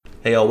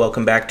Hey all,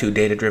 welcome back to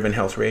Data Driven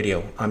Health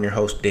Radio. I'm your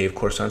host, Dave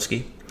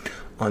Korsunski.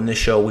 On this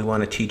show, we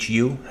want to teach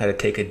you how to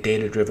take a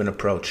data-driven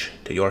approach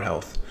to your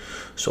health.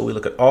 So we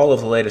look at all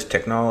of the latest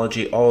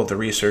technology, all of the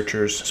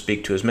researchers,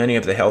 speak to as many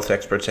of the health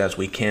experts as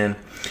we can.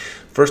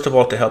 First of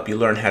all, to help you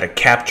learn how to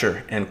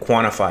capture and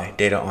quantify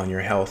data on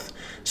your health.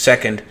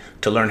 Second,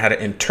 to learn how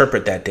to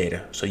interpret that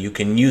data so you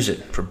can use it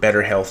for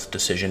better health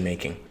decision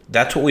making.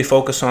 That's what we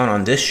focus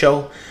on this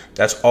show.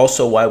 That's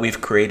also why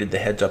we've created the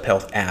Heads Up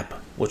Health app,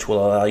 which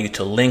will allow you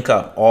to link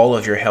up all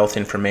of your health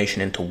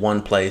information into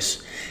one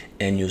place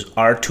and use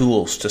our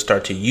tools to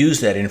start to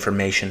use that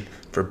information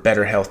for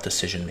better health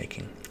decision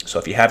making. So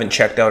if you haven't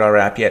checked out our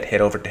app yet,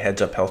 head over to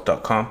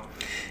headsuphealth.com.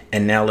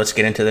 And now let's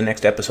get into the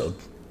next episode.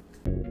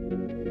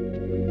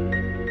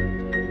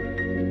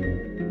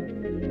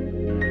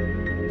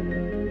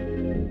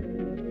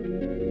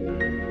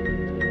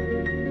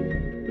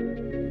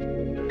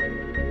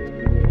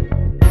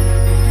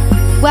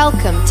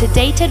 Welcome to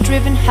Data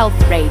Driven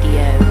Health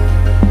Radio.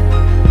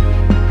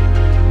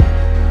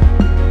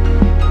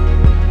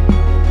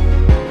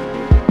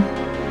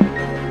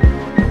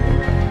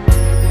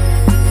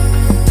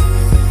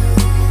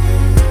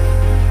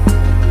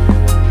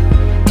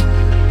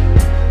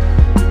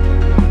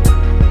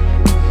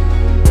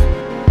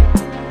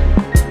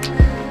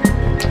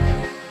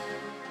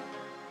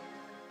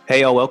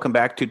 Hey, y'all, welcome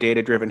back to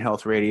Data Driven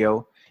Health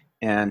Radio.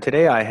 And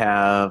today I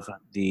have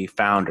the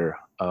founder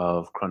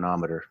of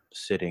Cronometer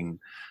sitting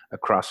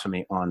across from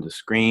me on the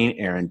screen,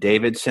 Aaron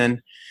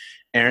Davidson.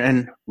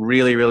 Aaron,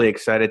 really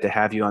excited to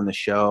have you on the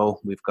show.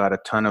 We've got a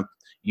ton of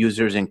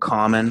users in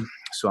common,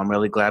 so I'm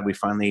really glad we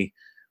finally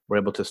were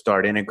able to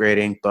start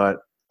integrating. But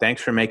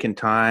thanks for making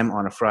time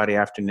on a Friday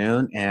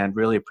afternoon, and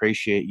really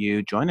appreciate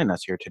you joining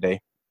us here today.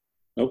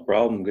 No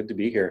problem. Good to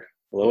be here.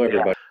 Hello,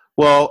 everybody. Yeah.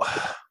 Well,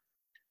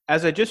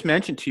 as I just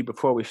mentioned to you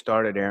before we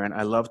started, Aaron,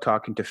 I love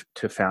talking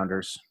to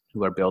founders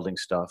who are building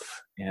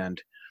stuff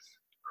and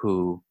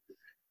who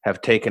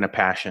have taken a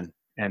passion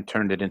and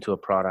turned it into a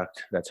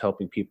product that's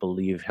helping people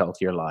lead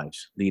healthier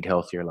lives.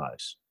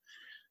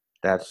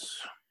 That's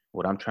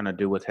what I'm trying to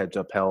do with Heads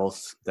Up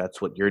Health.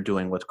 That's what you're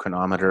doing with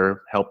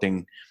Cronometer,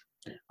 helping,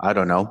 I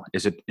don't know,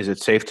 is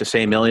it safe to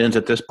say millions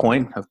at this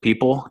point of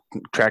people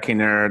tracking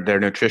their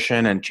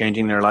nutrition and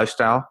changing their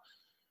lifestyle?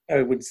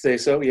 I would say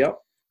so, yeah.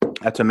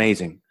 That's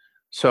amazing.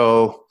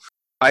 So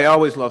I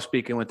always love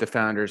speaking with the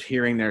founders,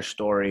 hearing their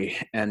story,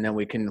 and then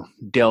we can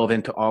delve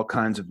into all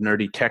kinds of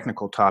nerdy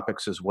technical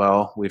topics as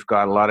well. We've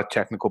got a lot of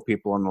technical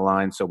people on the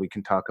line, so we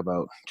can talk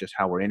about just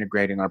how we're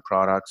integrating our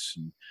products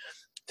and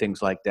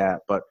things like that.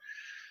 But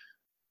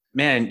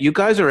man, you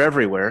guys are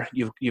everywhere.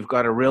 You've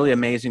got a really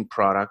amazing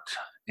product.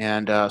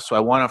 And so I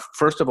want to,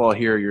 first of all,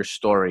 hear your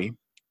story.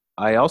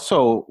 I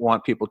also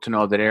want people to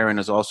know that Aaron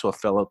is also a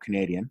fellow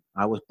Canadian.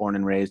 I was born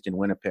and raised in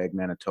Winnipeg,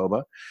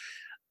 Manitoba.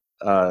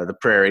 The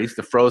prairies,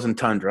 the frozen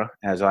tundra,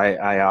 as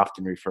I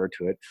often refer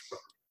to it.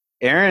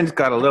 Aaron's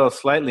got a little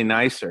slightly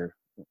nicer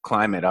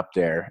climate up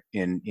there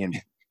in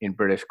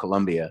British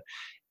Columbia,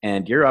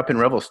 and you're up in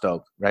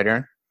Revelstoke, right,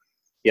 Aaron?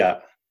 Yeah.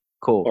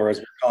 Cool. Or as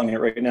we're calling it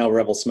right now,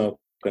 Rebel Smoke,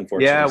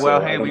 unfortunately. Yeah, well,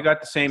 so hey, we got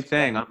the same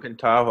thing up in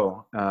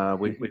Tahoe.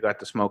 We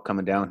got the smoke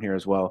coming down here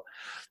as well.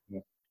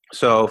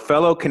 So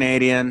fellow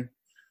Canadian,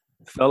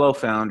 fellow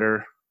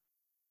founder,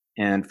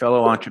 and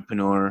fellow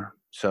entrepreneur.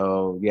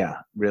 So yeah,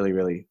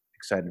 really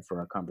excited for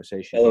our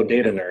conversation. Fellow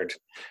data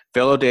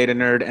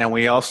nerd, and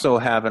we also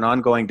have an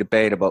ongoing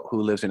debate about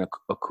who lives in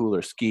a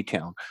cooler ski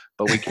town.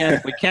 But we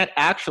can't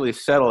actually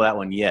settle that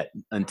one yet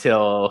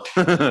until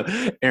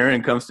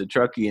Aaron comes to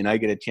Truckee and I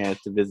get a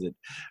chance to visit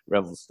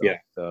Revelstoke. Yeah.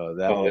 So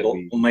that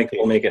we'll make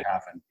it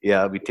happen. Yeah,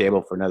 it'll be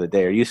table for another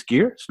day. Are you a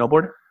skier,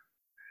 snowboarder?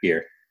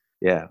 Here.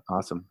 Yeah,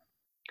 awesome.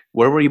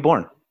 Where were you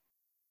born?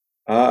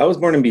 I was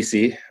born in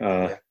BC.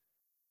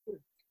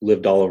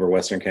 Lived all over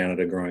Western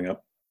Canada growing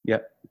up.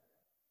 Yep.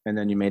 And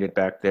then you made it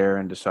back there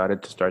and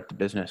decided to start the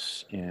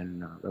business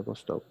in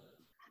Revelstoke.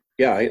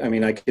 Yeah, I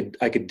mean, I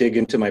could dig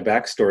into my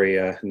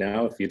backstory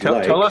now if you'd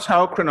like. Tell us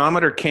how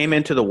Cronometer came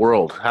into the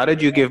world. How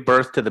did you give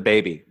birth to the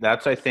baby?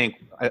 That's, I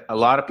think, a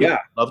lot of people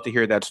love to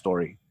hear that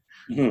story.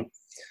 Mm-hmm.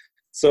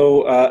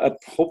 So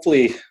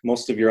hopefully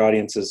most of your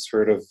audience has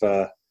heard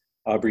of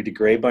Aubrey de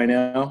Grey by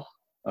now,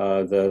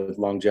 the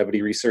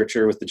longevity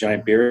researcher with the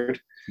giant beard.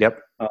 Yep.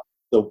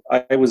 So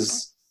I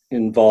was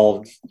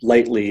involved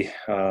lightly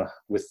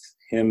with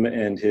him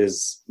and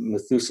his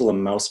Methuselah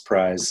Mouse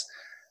Prize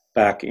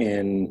back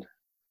in,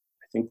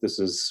 I think this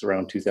is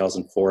around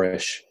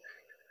 2004-ish.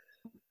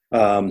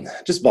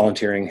 Just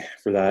volunteering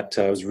for that.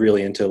 I was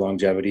really into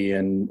longevity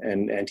and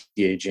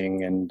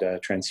anti-aging and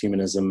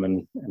transhumanism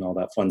and all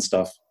that fun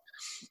stuff.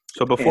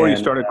 So before you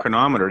started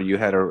Cronometer, you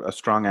had a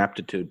strong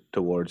aptitude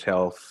towards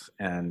health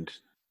and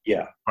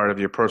part of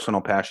your personal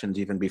passions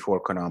even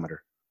before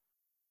Cronometer.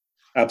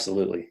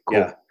 Absolutely. Cool.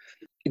 Yeah.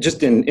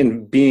 Just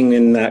in being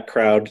in that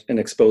crowd and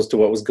exposed to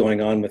what was going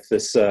on with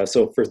this.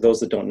 So for those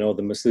that don't know,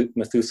 the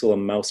Methuselah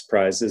Mouse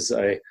Prize is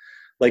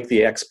like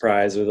the X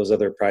Prize or those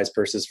other prize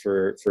purses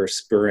for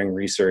spurring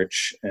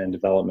research and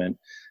development.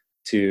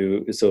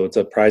 so it's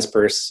a prize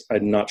purse.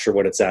 I'm not sure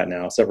what it's at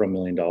now, several $1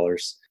 million,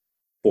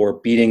 for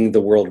beating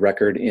the world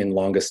record in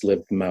longest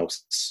lived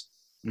mouse,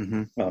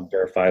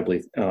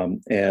 verifiably.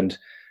 And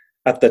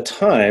at the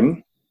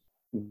time,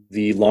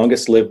 the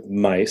longest lived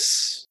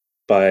mice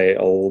by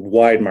a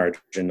wide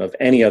margin of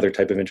any other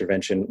type of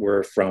intervention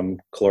were from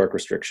caloric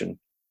restriction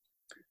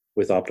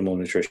with optimal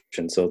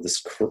nutrition. So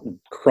this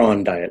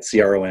CRON diet,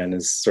 CRON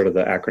is sort of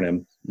the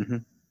acronym.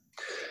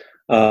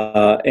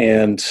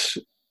 And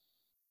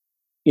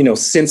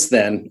since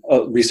then,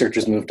 research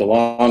has moved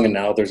along, and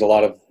now there's a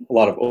lot of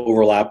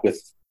overlap with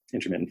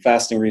intermittent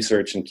fasting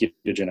research and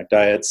ketogenic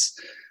diets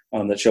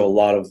that show a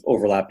lot of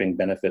overlapping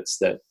benefits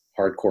that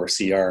hardcore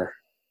CR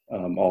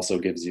also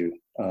gives you.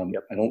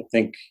 I don't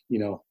think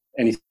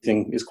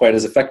anything is quite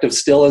as effective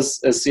still as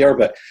CR,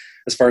 but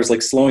as far as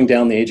like slowing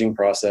down the aging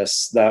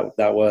process, that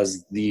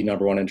was the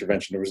number one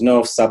intervention. There was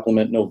no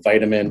supplement, no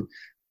vitamin,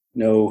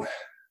 no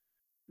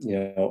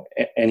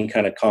any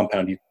kind of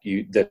compound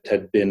you that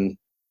had been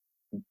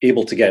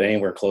able to get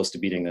anywhere close to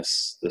beating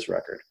this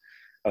record,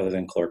 other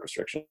than caloric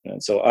restriction.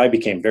 And so I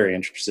became very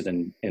interested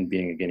in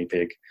being a guinea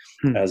pig,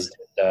 as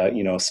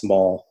a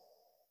small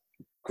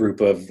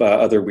group of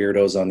other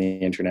weirdos on the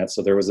internet.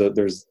 So there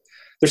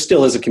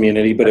still is a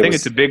community, but I think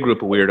it's a big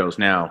group of weirdos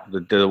now.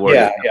 The word,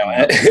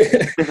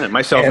 yeah,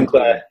 myself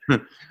included.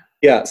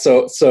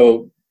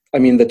 So I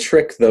mean, the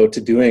trick though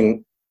to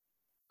doing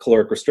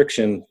caloric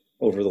restriction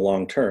over the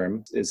long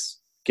term is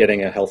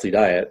getting a healthy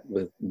diet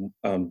with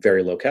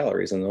very low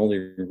calories, and the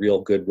only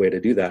real good way to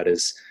do that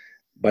is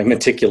by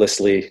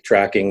meticulously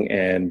tracking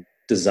and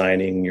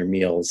designing your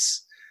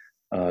meals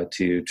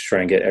to try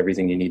and get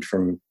everything you need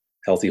from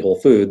healthy whole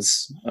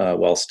foods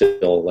while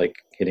still like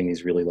hitting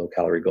these really low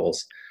calorie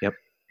goals. Yep.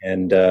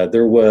 And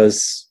there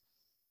was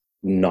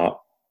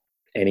not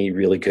any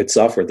really good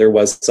software. There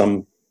was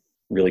some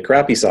really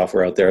crappy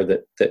software out there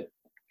that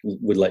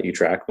would let you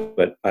track,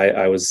 but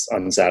I was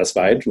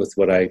unsatisfied with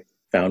what I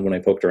found when I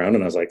poked around,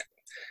 and I was like,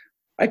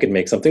 I could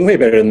make something way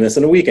better than this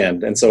in a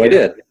weekend. And so I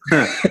did.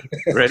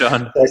 Right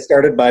on. I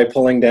started by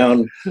pulling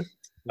down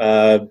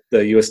the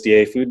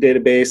USDA food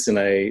database, and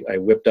I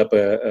whipped up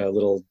a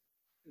little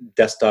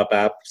desktop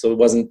app. So it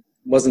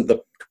wasn't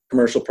the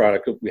commercial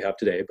product that we have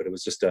today, but it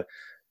was just a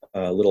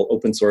little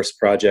open source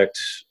project,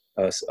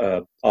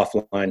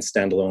 offline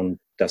standalone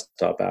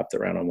desktop app that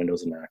ran on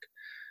Windows and Mac.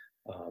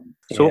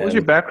 So what was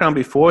your background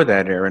before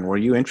that, Aaron? Were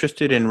you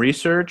interested in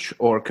research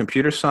or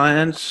computer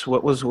science?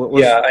 What was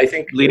I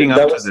think leading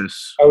up to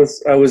this?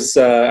 I was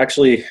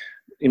actually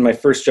in my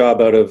first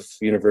job out of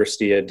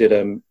university. I did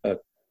a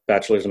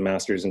bachelor's and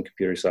master's in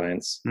computer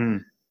science.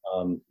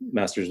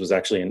 Master's was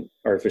actually in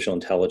artificial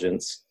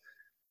intelligence.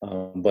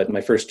 But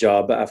my first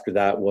job after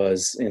that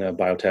was in a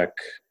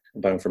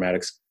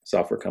bioinformatics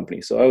software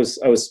company. So I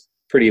was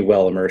pretty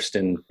well immersed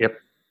in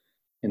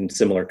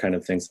similar kind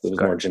of things. There was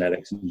more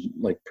genetics and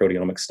like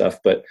proteomic stuff,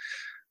 but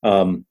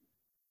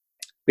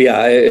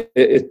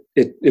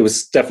it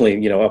was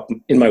definitely up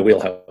in my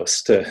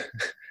wheelhouse to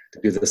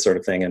do this sort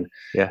of thing. And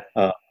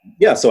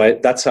so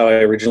that's how I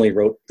originally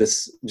wrote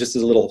this, just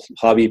as a little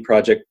hobby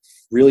project,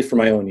 really for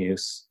my own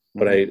use.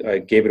 But I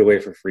gave it away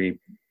for free,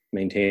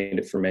 maintained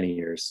it for many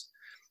years,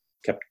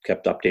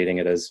 kept updating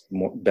it as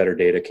better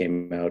data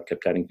came out,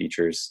 kept adding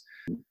features,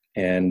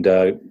 and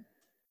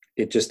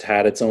it just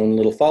had its own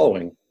little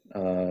following.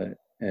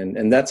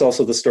 And that's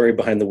also the story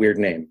behind the weird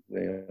name.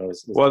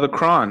 The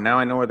CRON. Now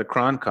I know where the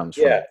CRON comes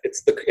from. Yeah,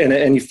 it's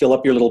and you fill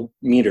up your little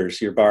meters,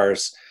 your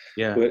bars,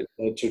 to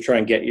try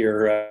and get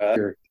your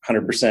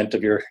 100%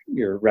 of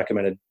your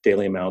recommended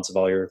daily amounts of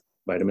all your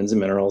vitamins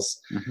and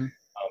minerals.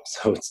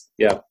 So it's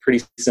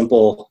pretty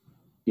simple,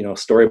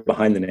 story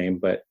behind the name.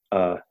 But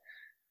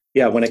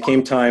when it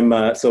came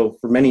time, so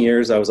for many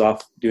years I was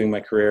off doing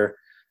my career.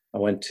 I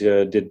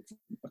did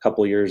a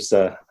couple of years,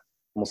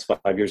 almost 5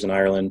 years in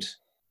Ireland,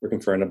 working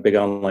for a big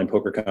online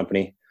poker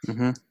company.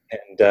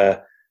 And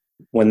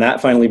when that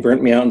finally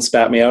burnt me out and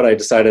spat me out, I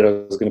decided I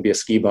was going to be a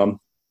ski bum.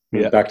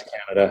 Moved back to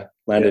Canada,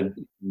 landed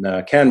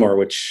in Canmore,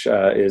 which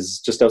is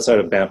just outside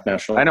of Banff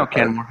National Park. I know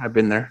Canmore. I've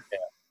been there.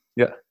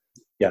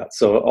 Yeah.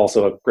 So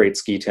also a great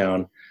ski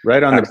town.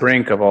 Right on the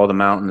brink of all the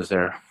mountains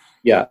there.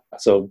 Yeah.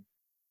 So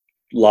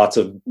lots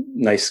of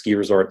nice ski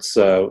resorts,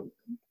 are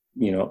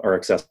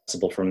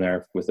accessible from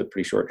there with a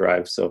pretty short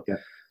drive. So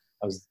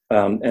I was,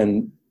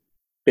 and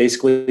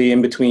basically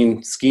in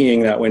between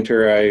skiing that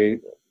winter,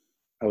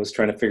 I was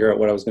trying to figure out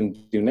what I was going to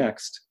do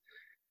next.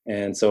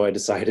 And so I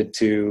decided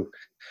to,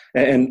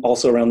 and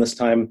also around this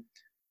time,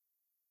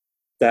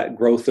 that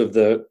growth of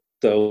the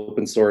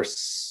open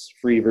source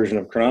free version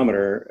of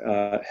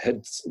Chronometer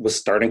was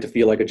starting to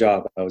feel like a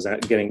job. I was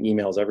getting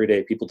emails every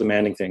day, people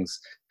demanding things.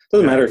 It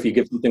doesn't matter if you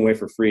give something away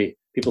for free,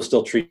 people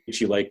still treat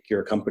you like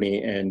you're a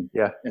company and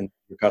your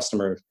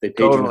customer. They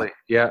pay you.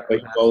 But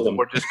you owe them.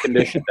 We're just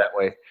conditioned that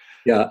way.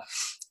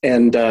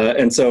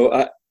 And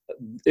so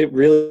it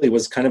really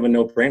was kind of a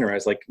no-brainer. I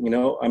was like,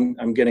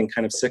 I'm getting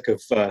kind of sick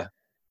of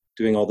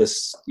doing all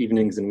this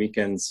evenings and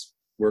weekends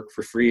work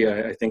for free.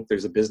 I think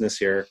there's a business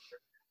here.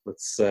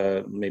 Let's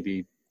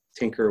maybe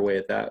tinker away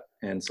at that.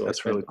 And so That's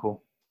I spent really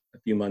cool. a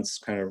few months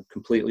kind of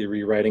completely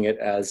rewriting it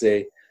as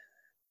a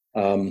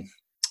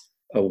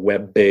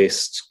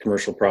web-based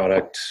commercial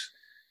product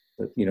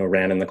that,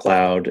 ran in the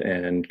cloud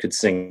and could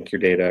sync your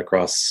data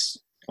across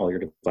all your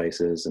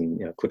devices, and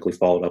quickly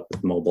followed up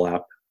with mobile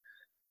app.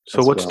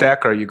 So what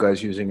stack are you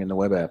guys using in the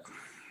web app?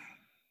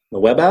 The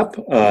web app,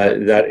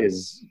 that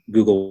is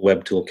Google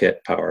Web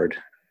Toolkit powered,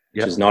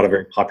 which is not a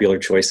very popular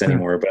choice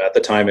anymore. But at the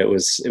time, it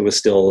was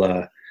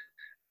still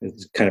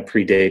it kind of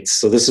predates.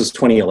 So this is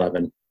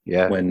 2011.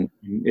 Yeah. When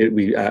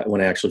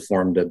I actually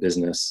formed a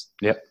business.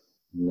 Yep.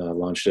 And,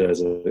 launched it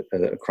as a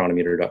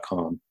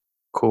chronometer.com.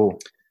 Cool.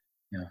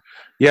 Yeah.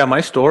 Yeah, my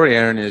story,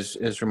 Aaron,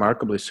 is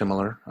remarkably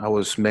similar. I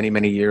was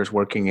many years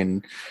working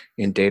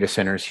in data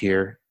centers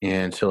here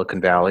in Silicon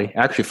Valley,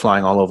 actually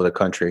flying all over the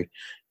country,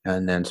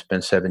 and then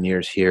spent 7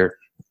 years here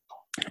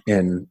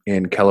in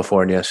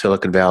California,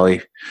 Silicon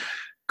Valley.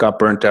 Got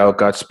burnt out,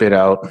 got spit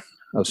out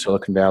of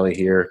Silicon Valley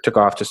here, took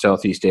off to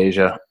Southeast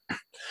Asia,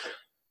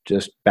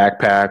 just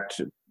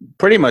backpacked,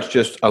 pretty much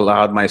just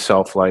allowed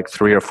myself like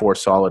 3 or 4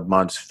 solid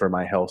months for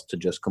my health to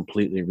just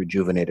completely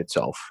rejuvenate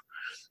itself,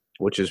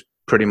 which is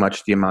pretty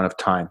much the amount of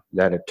time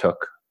that it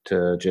took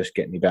to just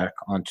get me back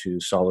onto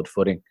solid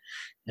footing.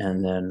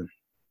 And then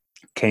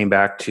came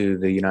back to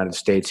the United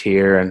States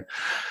here, and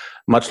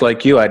much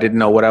like you, I didn't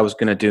know what I was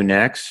going to do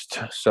next.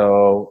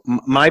 So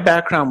my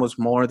background was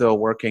more though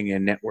working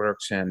in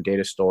networks and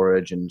data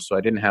storage, and so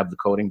I didn't have the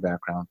coding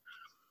background.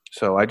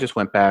 So I just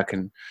went back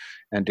and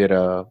did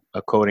a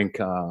coding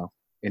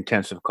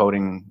intensive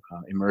coding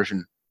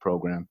immersion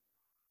program,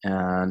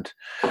 and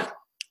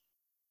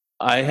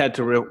I had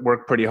to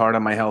work pretty hard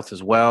on my health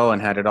as well,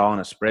 and had it all in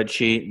a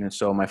spreadsheet. And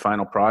so my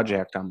final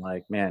project, I'm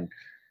like, man,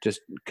 just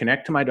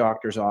connect to my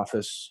doctor's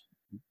office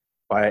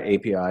via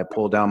API,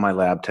 pull down my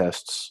lab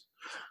tests,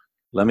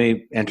 let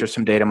me enter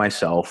some data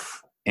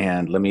myself,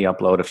 and let me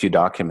upload a few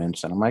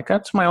documents. And I'm like,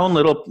 that's my own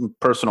little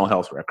personal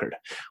health record,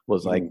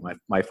 was like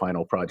my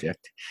final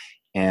project.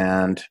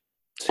 And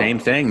same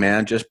thing,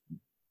 man, just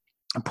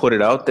put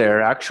it out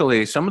there.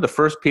 Actually, some of the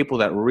first people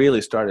that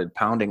really started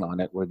pounding on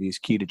it were these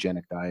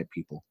ketogenic diet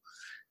people.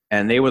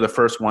 And they were the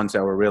first ones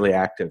that were really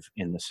active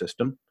in the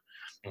system.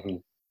 Mm-hmm.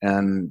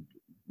 And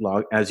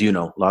as you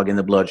know, logging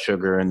the blood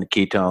sugar and the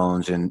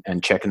ketones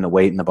and checking the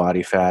weight and the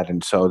body fat.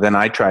 And so then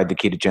I tried the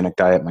ketogenic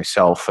diet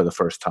myself for the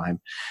first time.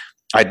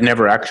 I'd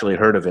never actually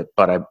heard of it,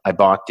 but I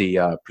bought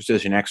the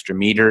Precision Extra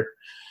meter.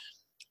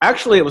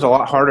 Actually, it was a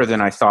lot harder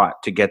than I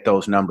thought to get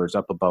those numbers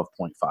up above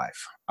 0.5.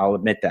 I'll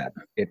admit that.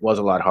 It was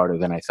a lot harder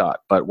than I thought.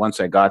 But once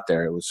I got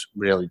there, it was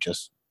really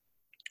just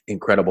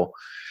incredible.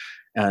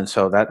 And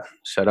so that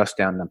set us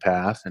down the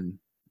path. And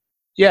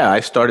yeah, I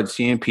started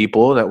seeing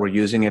people that were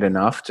using it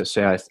enough to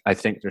say, I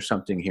think there's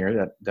something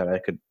here that I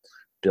could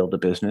build a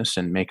business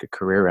and make a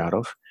career out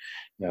of.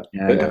 Yeah,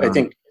 and, I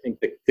think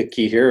the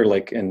key here,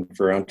 like, and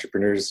for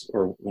entrepreneurs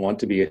or want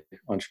to be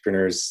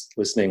entrepreneurs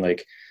listening,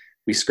 like,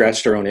 we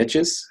scratched our own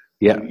itches.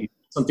 Yeah.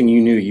 Something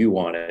you knew you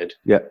wanted.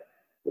 Yeah.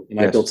 And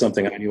I built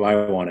something I knew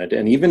I wanted.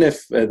 And even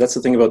if that's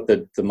the thing about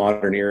the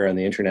modern era and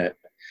the internet,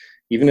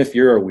 even if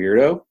you're a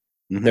weirdo,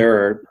 mm-hmm.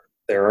 there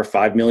are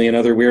 5 million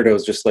other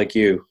weirdos just like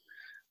you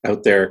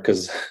out there,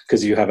 because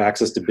you have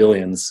access to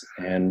billions,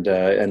 and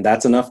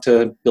that's enough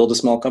to build a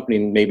small company.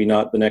 Maybe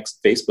not the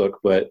next Facebook,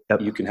 but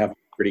you can have a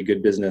pretty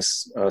good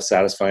business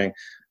satisfying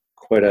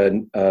quite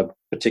a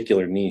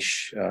particular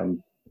niche.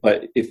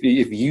 But if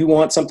you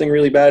want something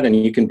really bad and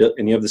you can build,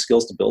 and you have the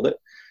skills to build it,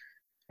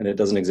 and it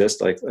doesn't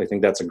exist, I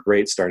think that's a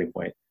great starting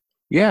point.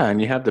 Yeah,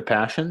 and you have the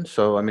passion.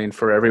 So, I mean,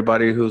 for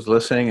everybody who's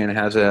listening and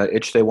has a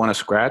itch they want to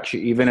scratch,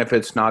 even if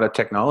it's not a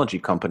technology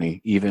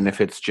company, even if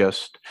it's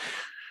just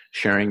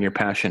sharing your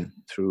passion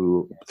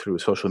through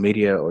social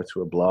media or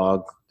through a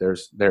blog,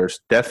 there's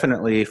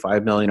definitely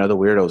 5 million other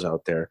weirdos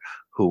out there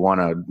who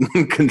want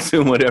to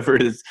consume whatever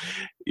it is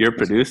you're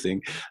producing.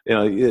 You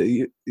know,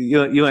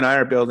 you and I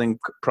are building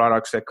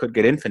products that could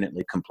get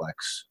infinitely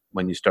complex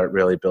when you start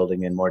really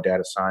building in more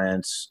data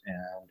science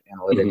and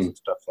analytics mm-hmm. and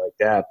stuff like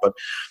that. But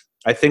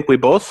I think we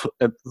both,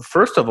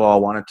 first of all,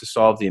 wanted to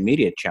solve the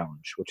immediate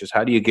challenge, which is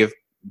how do you give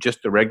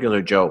just the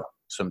regular Joe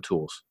some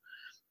tools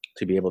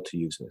to be able to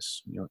use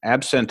this? You know,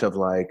 absent of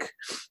like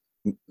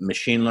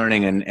machine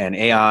learning and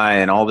AI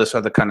and all this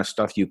other kind of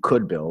stuff you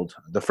could build,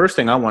 the first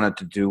thing I wanted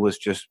to do was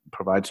just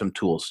provide some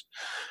tools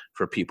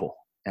for people.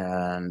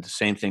 And the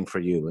same thing for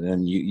you. And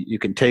then you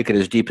can take it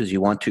as deep as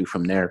you want to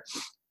from there.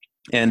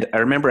 And I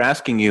remember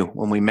asking you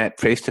when we met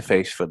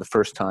face-to-face for the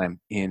first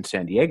time in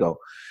San Diego,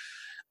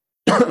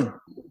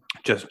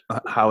 just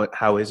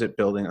how is it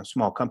building a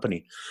small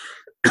company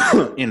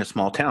in a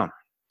small town?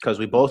 Because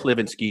we both live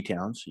in ski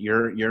towns.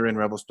 You're in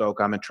Revelstoke.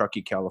 I'm in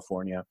Truckee,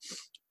 California.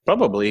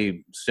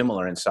 Probably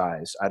similar in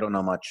size. I don't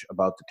know much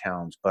about the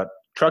towns, but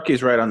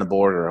Truckee's right on the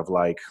border of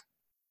like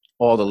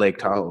all the Lake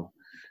Tahoe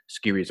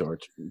ski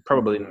resorts.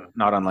 Probably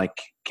not unlike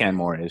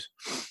Canmore is.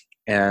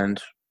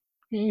 And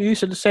you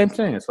said the same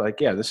thing. It's like,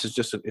 yeah, this is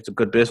it's a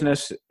good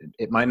business.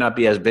 It might not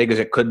be as big as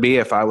it could be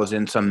if I was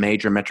in some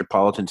major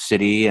metropolitan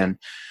city and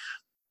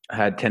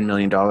had $10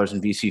 million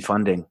in VC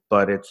funding,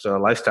 but it's a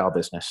lifestyle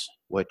business,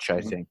 which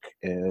I think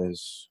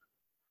is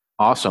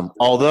awesome.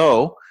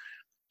 Although,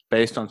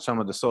 based on some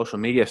of the social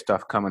media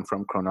stuff coming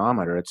from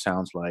Chronometer, it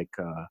sounds like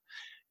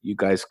you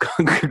guys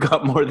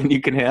got more than you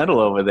can handle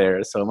over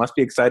there. So it must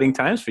be exciting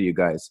times for you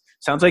guys.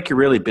 Sounds like you're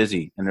really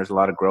busy and there's a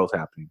lot of growth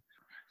happening.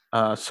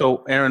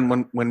 So Aaron,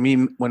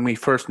 when we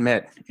first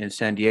met in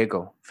San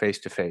Diego face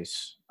to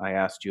face, I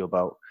asked you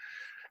about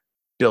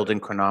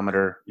building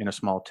Chronometer in a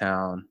small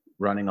town,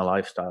 running a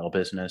lifestyle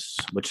business,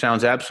 which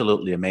sounds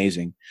absolutely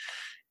amazing.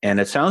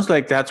 And it sounds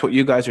like that's what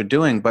you guys are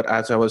doing. But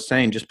as I was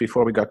saying just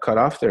before we got cut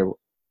off there,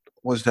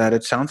 was that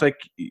it sounds like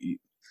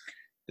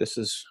this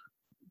is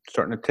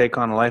starting to take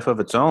on a life of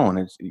its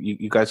own.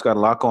 You guys got a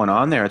lot going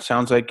on there. It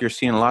sounds like you're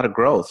seeing a lot of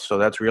growth. So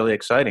that's really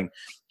exciting.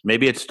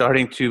 Maybe it's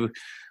starting to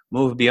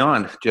move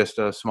beyond just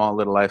a small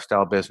little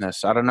lifestyle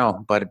business. I don't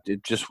know. But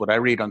it just what I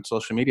read on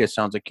social media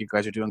sounds like you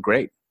guys are doing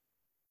great.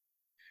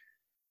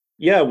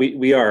 Yeah,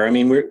 we are. I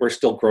mean, we're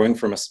still growing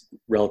from a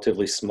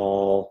relatively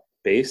small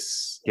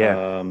base.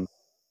 Yeah.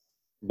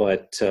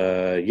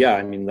 Yeah,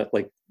 I mean, that,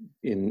 like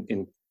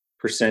in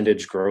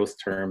percentage growth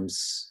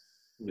terms,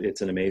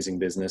 it's an amazing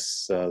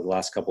business the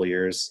last couple of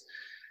years,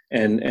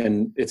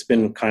 and it's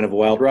been kind of a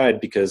wild ride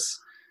because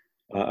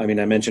I mean,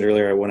 I mentioned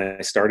earlier when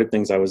I started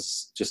things, I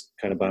was just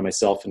kind of by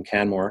myself in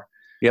Canmore.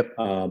 Yep.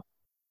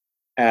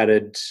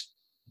 Added.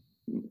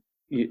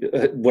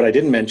 What I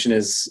didn't mention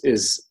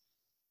is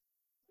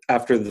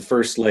after the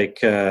first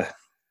 8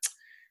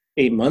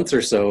 months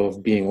or so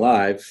of being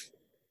live,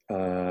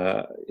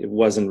 it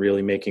wasn't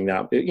really making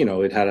that.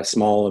 It had a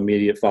small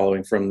immediate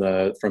following from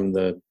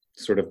the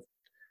sort of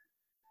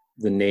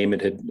the name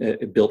it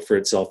had built for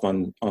itself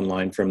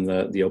online from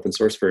the open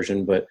source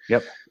version, but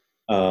yep.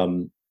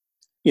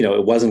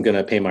 It wasn't going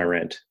to pay my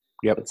rent.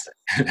 Yep.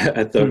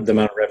 At the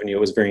amount of revenue it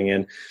was bringing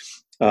in,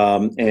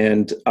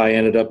 and I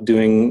ended up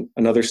doing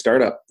another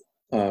startup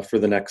for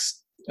the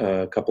next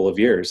couple of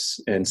years,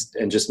 and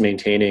just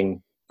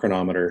maintaining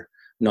Chronometer,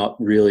 not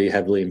really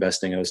heavily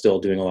investing. I was still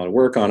doing a lot of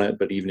work on it,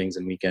 but evenings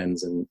and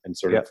weekends and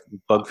sort of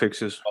bug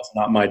fixes. That's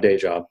not my day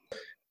job.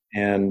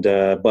 And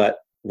but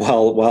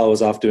while I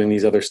was off doing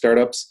these other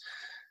startups,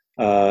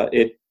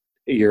 it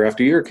year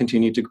after year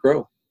continued to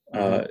grow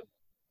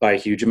by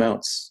huge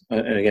amounts.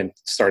 And again,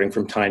 starting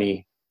from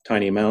tiny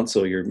amounts,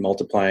 so you're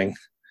multiplying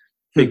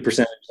big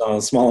percentage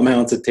on small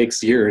amounts. It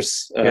takes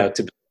years to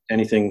build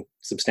anything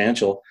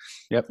substantial.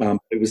 Yep.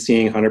 It was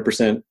seeing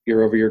 100%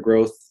 year-over-year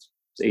growth,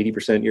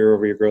 80%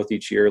 year-over-year growth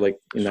each year, like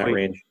in that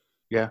range.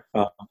 Yeah.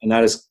 And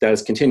that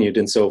has continued.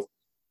 And so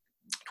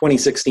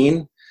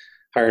 2016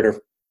 hired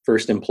our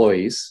first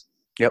employees.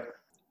 Yep.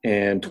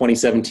 And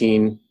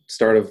 2017,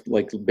 start of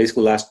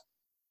basically last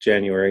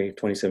January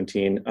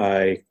 2017,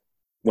 I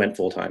went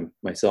full-time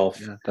myself.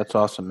 Yeah, that's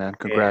awesome, man.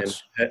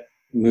 Congrats.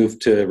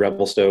 Moved to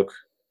Revelstoke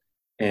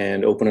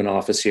and opened an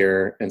office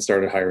here and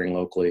started hiring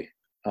locally.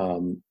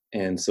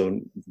 And so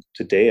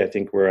today, I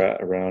think we're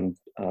at around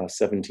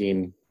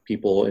 17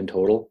 people in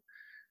total,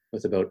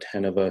 with about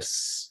 10 of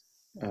us,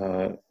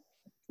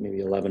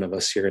 maybe 11 of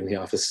us here in the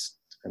office.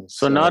 And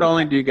so not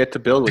only do you get to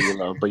build what you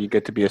love, but you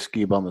get to be a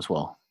ski bum as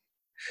well.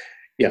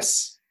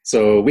 Yes.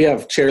 So we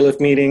have chairlift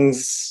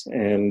meetings,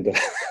 and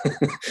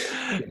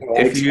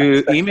if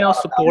you email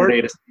support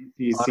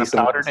on a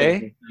powder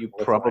day, you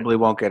probably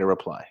won't get a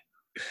reply.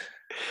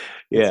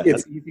 Yeah,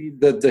 it's easy.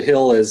 The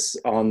hill is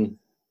on,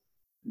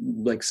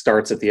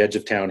 starts at the edge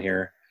of town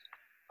here.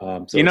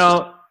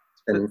 So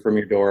from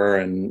your door,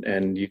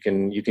 and you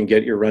can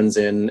get your runs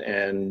in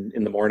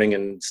the morning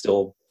and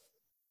still,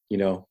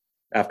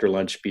 after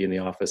lunch be in the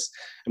office.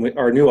 And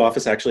our new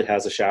office actually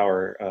has a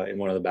shower in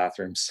one of the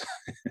bathrooms.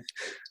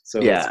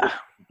 So yeah,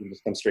 you can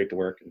just come straight to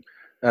work.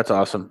 That's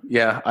awesome.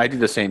 Yeah, I do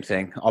the same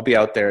thing. I'll be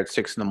out there at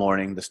 6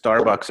 a.m. The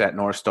Starbucks at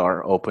North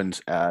Star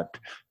opens at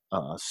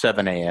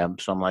 7 a.m.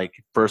 So I'm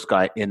first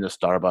guy in the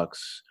Starbucks,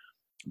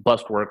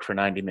 bust work for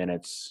 90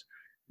 minutes,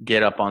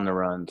 get up on the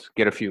runs,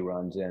 get a few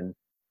runs in,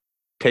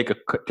 take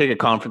a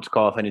conference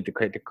call if I need to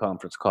take a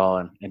conference call,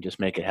 and just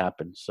make it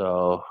happen.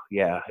 So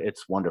yeah,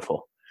 it's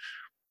wonderful.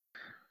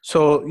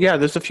 So yeah,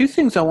 there's a few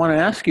things I want to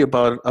ask you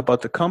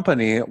about the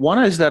company.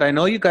 One is that I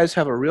know you guys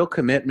have a real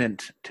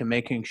commitment to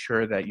making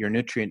sure that your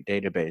nutrient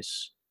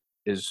database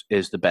is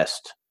the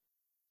best.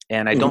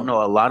 And I don't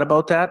know a lot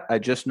about that. I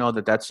just know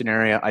that that's an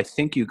area I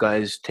think you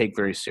guys take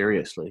very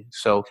seriously.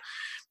 So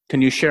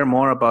can you share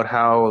more about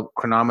how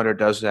Chronometer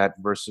does that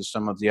versus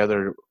some of the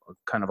other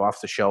kind of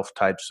off-the-shelf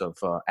types of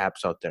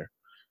apps out there?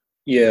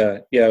 Yeah,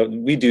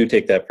 we do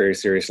take that very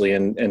seriously,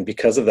 and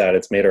because of that,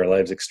 it's made our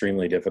lives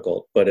extremely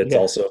difficult. But it's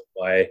also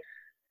why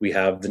we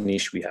have the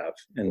niche we have,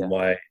 and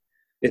why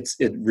it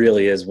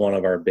really is one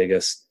of our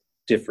biggest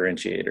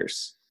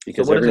differentiators.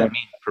 Because so what does that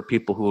mean for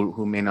people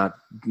who may not?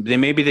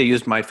 Maybe they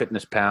used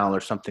MyFitnessPal or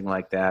something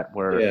like that,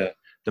 where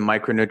the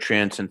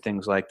micronutrients and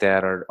things like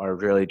that are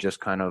really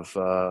just kind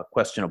of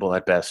questionable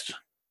at best.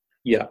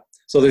 Yeah.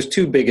 So there's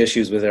two big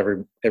issues with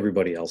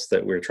everybody else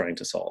that we're trying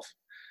to solve.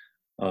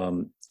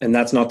 And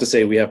that's not to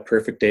say we have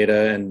perfect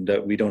data and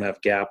we don't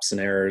have gaps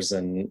and errors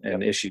and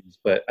issues,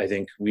 but I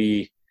think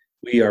we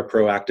are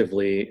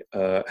proactively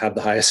have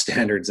the highest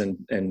standards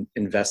and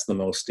invest the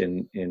most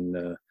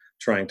in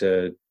trying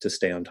to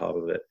stay on top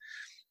of it.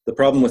 The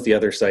problem with the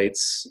other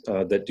sites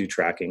that do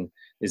tracking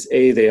is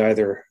they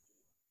either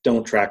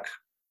don't track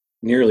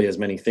nearly as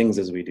many things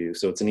as we do,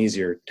 so it's an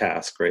easier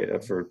task,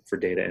 right, for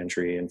data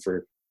entry and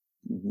for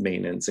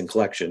maintenance and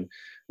collection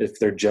if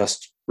they're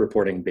just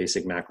reporting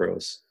basic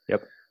macros.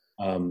 Yep.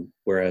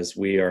 Whereas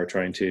we are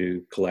trying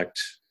to collect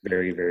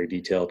very, very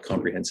detailed,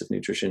 comprehensive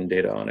nutrition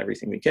data on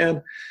everything we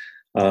can.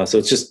 So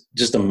it's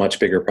just a much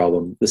bigger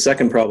problem. The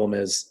second problem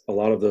is a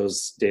lot of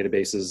those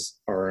databases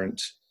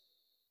aren't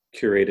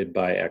curated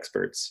by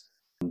experts.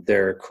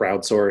 They're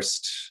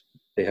crowdsourced.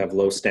 They have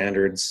low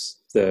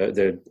standards.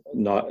 They're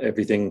not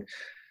everything.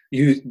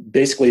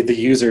 Basically, the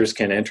users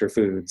can enter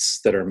foods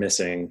that are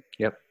missing.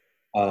 Yep.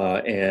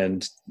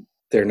 And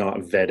they're not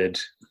vetted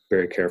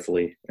very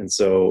carefully. And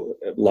so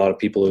a lot of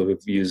people who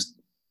have used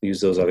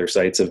those other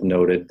sites have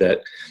noted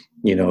that,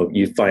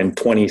 you find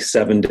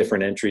 27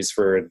 different entries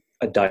for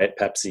a Diet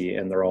Pepsi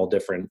and they're all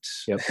different.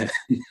 Yep.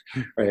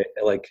 Right?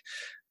 Like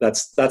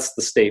that's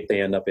the state they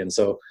end up in.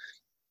 So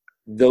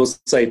those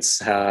sites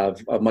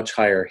have a much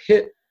higher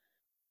hit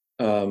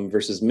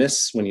versus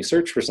miss when you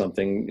search for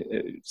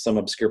something, some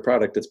obscure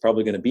product that's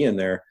probably going to be in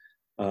there.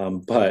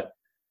 But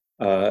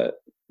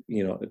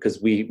because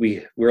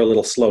we're a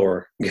little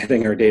slower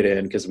getting our data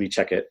in because we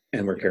check it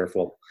and we're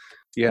careful.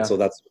 Yeah. And so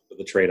that's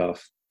the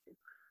trade-off.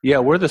 Yeah,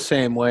 we're the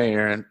same way,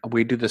 Aaron.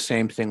 We do the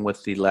same thing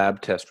with the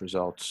lab test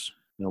results.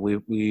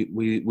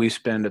 We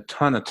spend a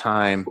ton of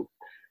time,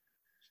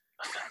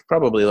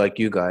 probably like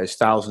you guys,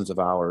 thousands of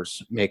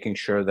hours, making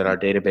sure that our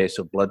database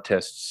of blood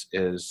tests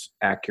is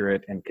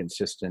accurate and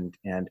consistent.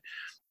 And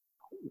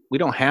we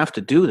don't have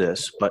to do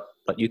this, but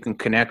you can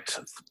connect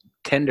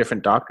 10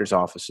 different doctors'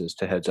 offices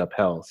to Heads Up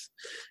Health,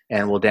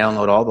 and we'll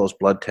download all those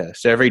blood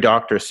tests. Every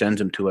doctor sends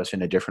them to us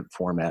in a different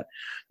format.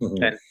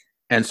 Mm-hmm.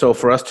 And so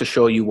for us to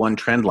show you one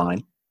trend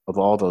line of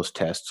all those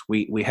tests,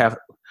 we have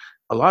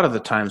a lot of the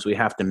times we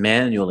have to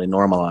manually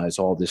normalize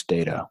all this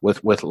data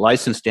with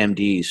licensed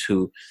MDs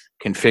who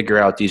can figure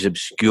out these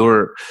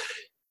obscure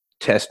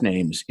test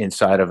names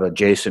inside of a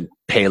JSON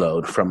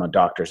payload from a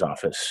doctor's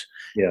office.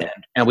 Yeah.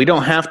 And we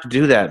don't have to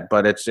do that,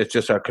 but it's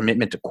just our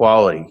commitment to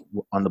quality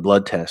on the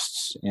blood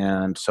tests.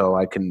 And so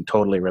I can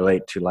totally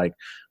relate to like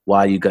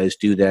why you guys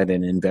do that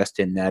and invest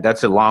in that.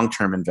 That's a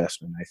long-term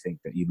investment, I think,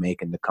 that you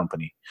make in the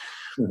company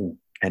and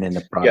in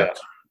the product.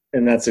 Yeah.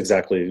 And that's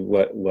exactly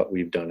what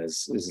we've done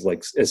is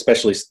like,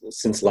 especially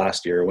since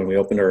last year when we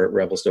opened our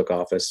Revelstoke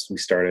office, we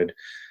started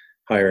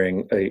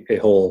hiring a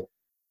whole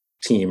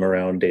team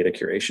around data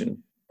curation.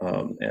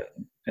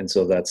 And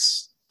so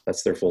that's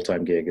their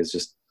full-time gig, is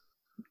just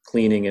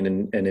cleaning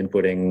and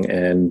inputting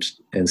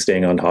and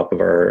staying on top of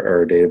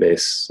our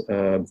database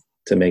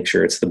to make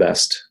sure it's the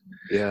best.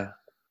 Yeah.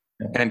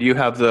 And you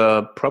have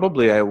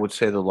probably I would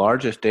say the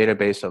largest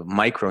database of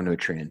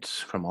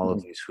micronutrients from all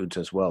of these foods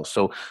as well.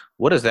 So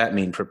what does that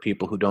mean for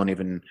people who don't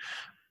even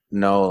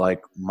know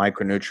like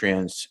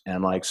micronutrients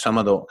and like some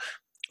of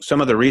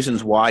the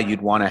reasons why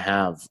you'd want to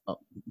have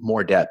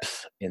more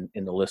depth in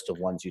the list of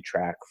ones you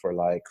track for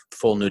like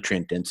full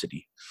nutrient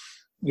density?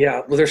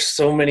 Yeah, well, there's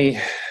so many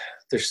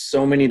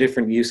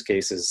different use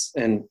cases,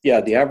 and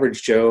yeah, the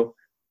average Joe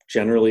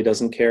generally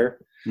doesn't care.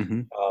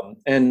 Mm-hmm.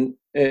 And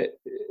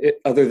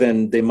other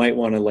than they might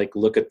want to like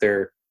look at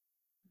their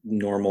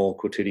normal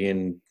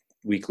quotidian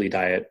weekly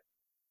diet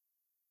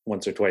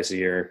once or twice a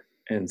year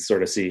and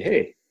sort of see,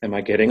 hey, am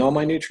I getting all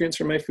my nutrients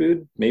from my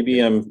food?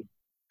 Maybe I'm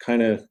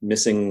kind of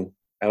missing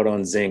out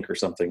on zinc or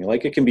something.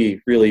 Like it can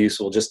be really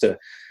useful just to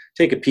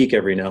take a peek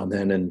every now and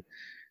then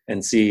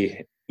and see,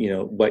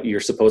 what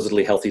your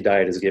supposedly healthy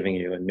diet is giving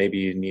you, and maybe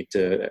you need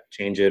to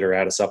change it or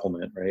add a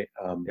supplement, right?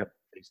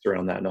 Based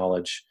around that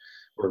knowledge.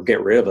 Or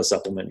get rid of a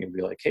supplement. You'd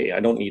be like, hey, I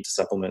don't need to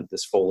supplement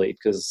this folate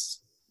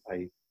because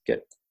I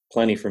get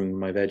plenty from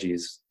my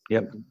veggies.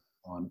 Yep.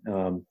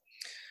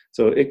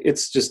 So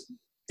it's just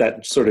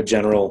that sort of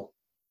general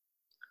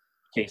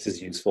case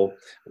is useful.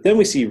 But then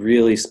we see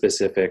really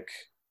specific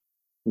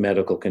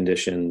medical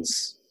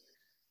conditions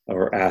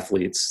or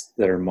athletes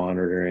that are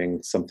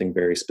monitoring something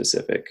very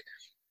specific.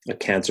 A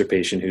cancer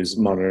patient who's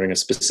monitoring a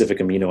specific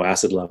amino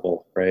acid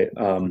level, right?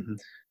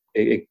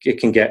 It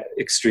can get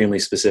extremely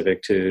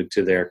specific to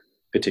their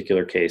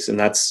particular case, and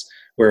that's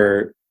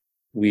where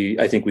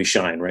I think we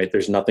shine, right?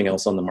 There's nothing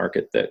else on the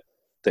market that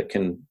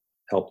can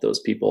help those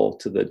people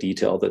to the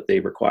detail that they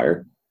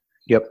require.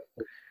 Yep.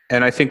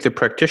 And I think the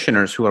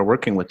practitioners who are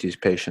working with these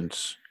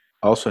patients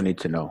also need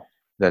to know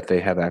that they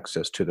have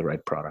access to the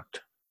right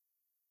product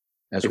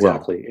as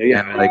exactly. well.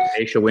 Yeah. And like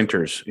Aisha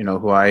Winters,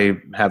 who I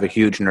have a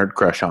huge nerd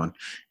crush on,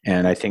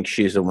 and I think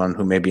she's the one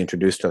who maybe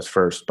introduced us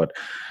first, but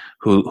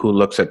who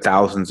looks at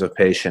thousands of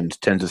patients,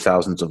 tens of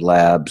thousands of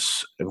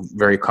labs,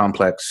 very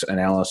complex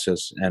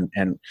analysis,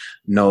 and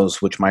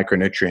knows which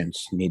micronutrients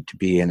need to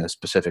be in a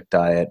specific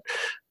diet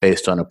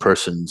based on a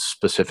person's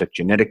specific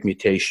genetic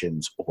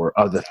mutations or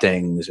other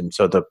things. And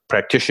so the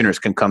practitioners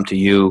can come to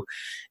you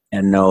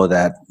and know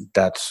that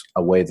that's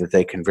a way that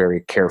they can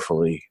very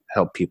carefully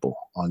help people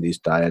on these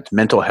diets.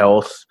 Mental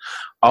health,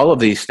 all of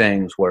these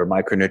things where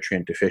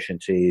micronutrient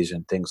deficiencies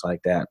and things like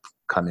that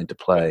come into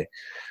play,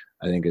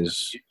 I think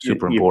is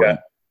super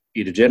important.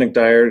 You've got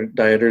ketogenic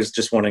dieters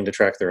just wanting to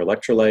track their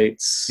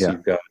electrolytes. Yeah.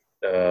 You've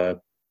got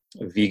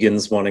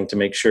vegans wanting to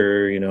make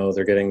sure,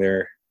 they're getting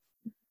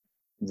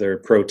their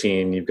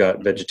protein. You've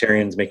got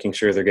vegetarians making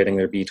sure they're getting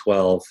their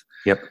B12.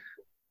 Yep.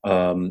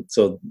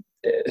 So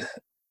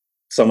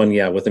someone,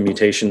 with a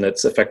mutation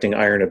that's affecting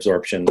iron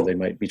absorption, they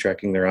might be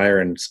tracking their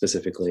iron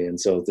specifically. And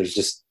so there's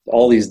just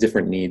all these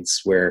different needs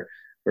where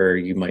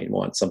you might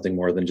want something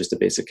more than just a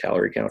basic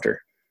calorie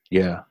counter.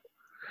 Yeah.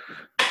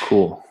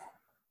 Cool.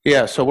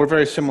 Yeah, so we're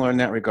very similar in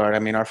that regard. I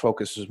mean, our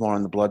focus is more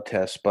on the blood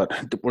tests, but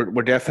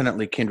we're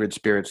definitely kindred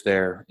spirits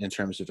there in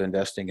terms of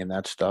investing in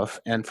that stuff.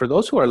 And for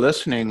those who are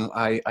listening,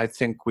 I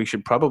think we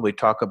should probably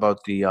talk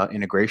about the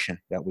integration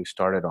that we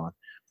started on.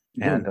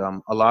 Mm-hmm.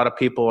 And a lot of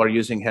people are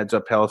using Heads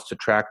Up Health to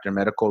track their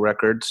medical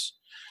records,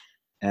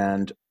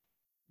 and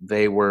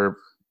they were,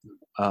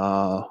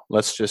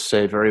 let's just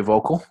say, very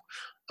vocal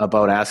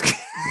about asking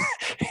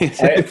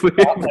if we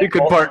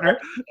could partner.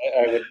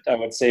 I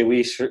would say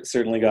we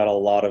certainly got a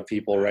lot of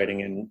people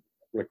writing in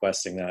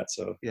requesting that.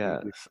 So yeah,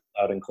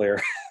 loud and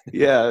clear.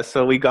 Yeah,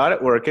 so we got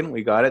it working.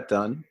 We got it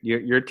done.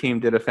 Your team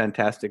did a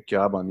fantastic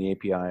job on the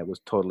API. It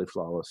was totally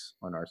flawless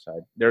on our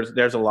side.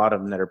 There's a lot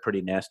of them that are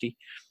pretty nasty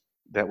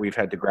that we've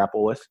had to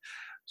grapple with.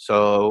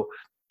 So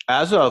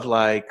as of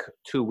like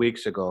 2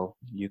 weeks ago,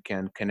 you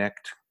can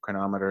connect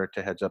Chronometer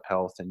to Heads Up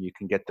Health, and you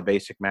can get the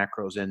basic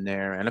macros in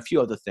there and a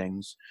few other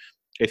things.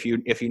 If you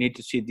need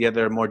to see the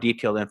other more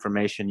detailed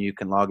information, you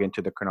can log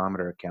into the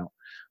Chronometer account.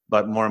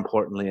 But more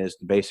importantly is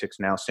the basics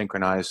now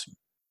synchronize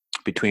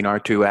between our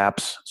two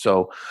apps.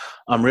 So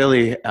I'm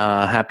really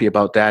happy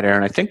about that,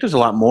 Aaron. I think there's a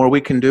lot more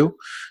we can do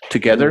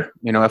together.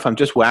 If I'm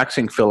just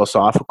waxing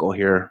philosophical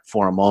here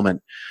for a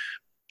moment,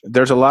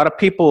 there's a lot of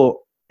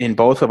people in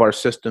both of our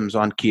systems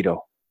on keto,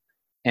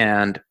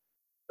 and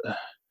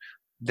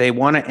they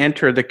want to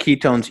enter the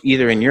ketones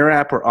either in your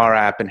app or our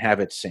app and have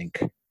it sync.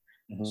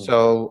 Mm-hmm.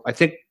 So I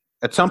think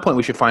at some point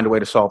we should find a way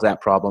to solve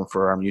that problem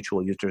for our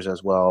mutual users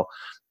as well,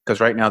 because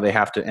right now they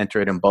have to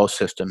enter it in both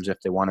systems if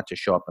they want it to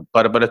show up.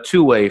 But a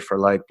two-way for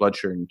like blood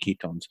sugar and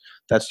ketones.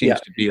 That seems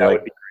to be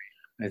like, would be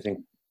great. I think.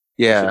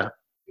 Yeah.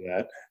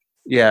 That.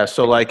 Yeah.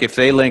 So like if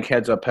they link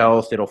Heads Up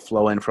Health, it'll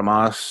flow in from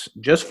us.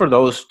 Just for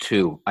those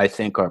two, I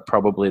think are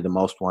probably the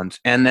most ones.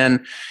 And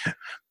then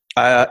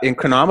in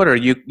Chronometer,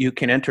 you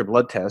can enter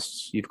blood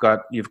tests. You've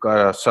got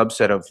a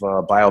subset of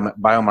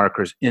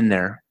biomarkers in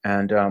there,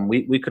 and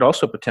we could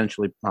also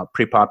potentially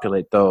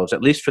pre-populate those,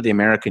 at least for the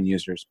American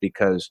users,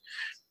 because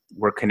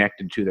we're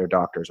connected to their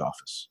doctor's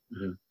office.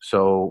 Mm-hmm.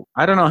 So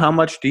I don't know how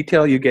much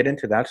detail you get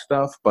into that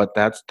stuff, but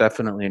that's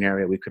definitely an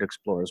area we could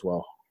explore as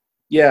well.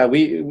 Yeah,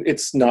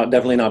 it's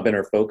definitely not been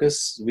our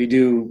focus. We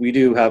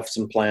do have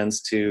some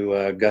plans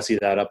to gussy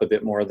that up a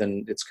bit more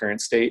than its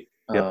current state.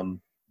 Yep.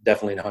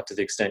 Definitely not to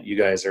the extent you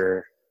guys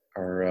are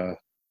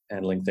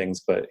handling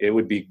things, but it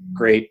would be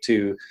great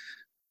to,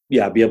 be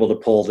able to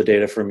pull the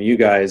data from you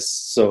guys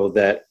so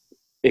that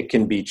it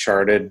can be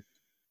charted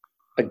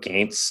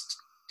against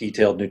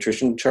detailed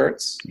nutrition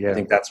charts. Yeah. I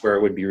think that's where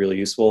it would be really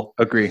useful.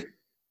 Agree.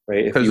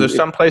 Right? Because there's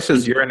some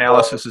places your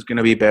analysis is going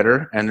to be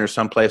better, and there's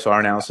some place our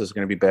analysis is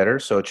going to be better.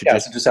 So it should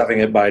just having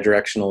it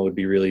bi-directional would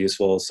be really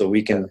useful. So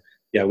we can,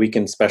 we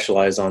can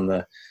specialize on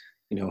the,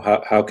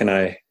 how can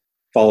I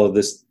follow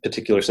this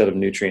particular set of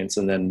nutrients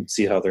and then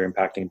see how they're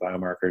impacting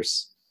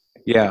biomarkers.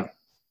 Yeah.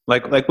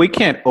 Like we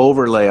can't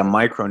overlay a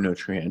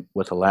micronutrient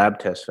with a lab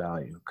test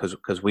value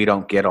because we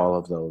don't get all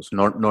of those,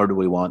 nor do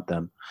we want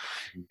them.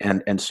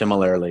 And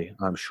similarly,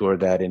 I'm sure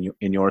that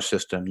in your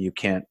system, you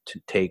can't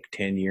take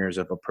 10 years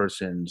of a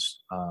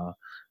person's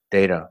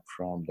data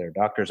from their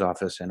doctor's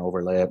office and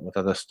overlay it with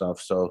other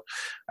stuff. So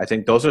I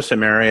think those are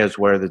some areas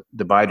where the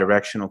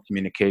bidirectional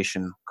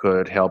communication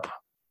could help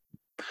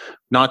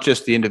not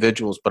just the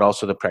individuals, but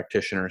also the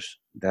practitioners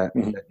that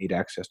need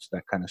access to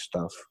that kind of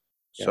stuff.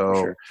 Yeah, so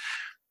sure.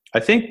 I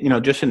think,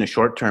 just in the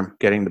short term,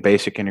 getting the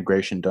basic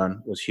integration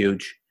done was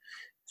huge.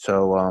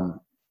 So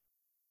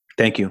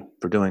thank you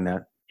for doing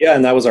that. Yeah,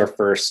 and that was our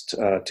first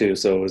too.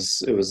 So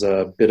it was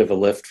a bit of a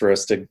lift for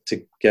us to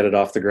get it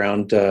off the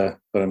ground, but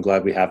I'm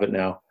glad we have it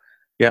now.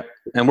 Yeah,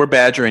 and we're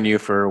badgering you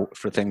for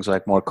things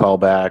like more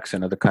callbacks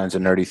and other kinds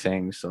of nerdy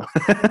things. So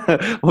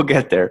we'll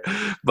get there.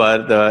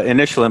 But the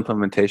initial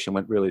implementation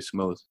went really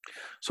smooth.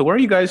 So where are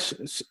you guys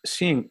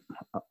seeing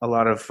a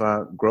lot of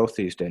growth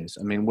these days?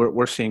 I mean,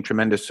 we're seeing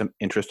tremendous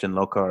interest in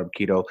low carb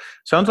keto.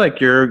 Sounds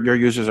like your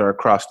users are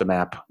across the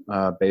map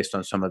based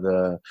on some of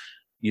the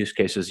use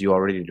cases you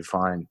already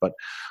defined. But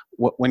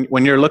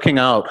when you're looking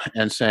out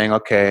and saying,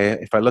 okay,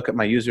 if I look at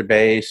my user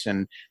base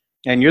and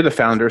And you're the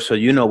founder, so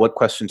you know what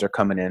questions are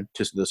coming in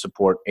to the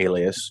support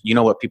alias. You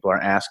know what people are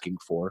asking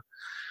for.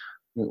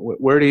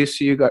 Where do you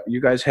see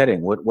you guys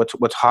heading?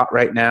 What's hot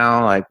right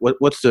now? Like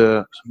what's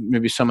the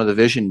maybe some of the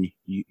vision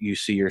you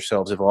see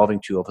yourselves evolving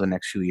to over the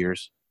next few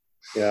years?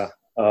 Yeah,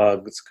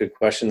 that's a good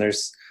question. I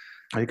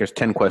think there's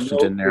 10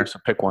 questions in there, so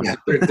pick one. Yeah,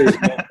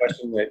 there's no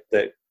question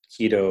that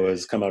keto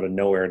has come out of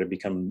nowhere to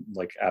become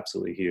like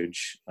absolutely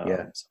huge.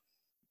 Yeah.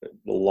 A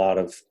lot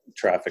of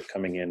traffic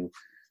coming in,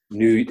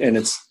 new, and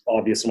it's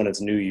obvious when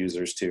it's new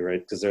users too, right?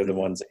 Because they're the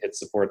ones that hit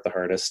support the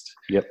hardest.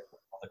 Yep.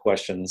 The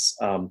questions.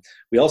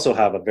 We also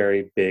have a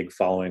very big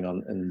following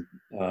on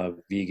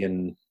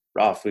vegan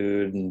raw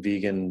food and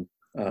vegan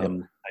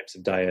types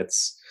of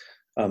diets.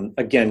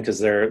 Again, because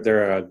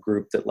they're a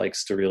group that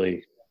likes to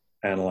really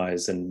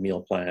analyze and meal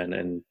plan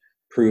and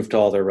prove to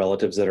all their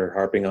relatives that are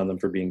harping on them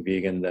for being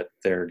vegan that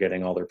they're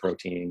getting all their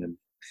protein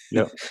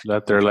and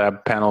that their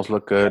lab panels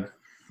look good.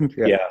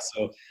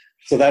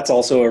 So that's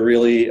also a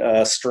really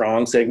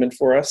strong segment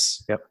for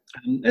us. Yep.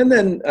 And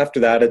then after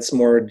that, it's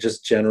more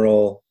just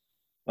general,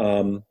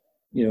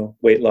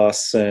 weight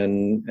loss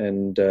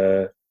and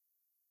it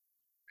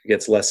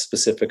gets less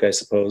specific, I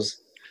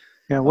suppose.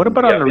 Yeah. What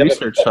about on the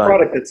research side?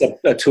 Product that's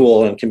a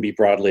tool and can be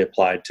broadly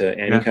applied to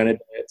any kind of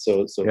diet.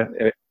 So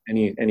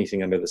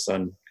anything under the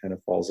sun kind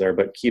of falls there.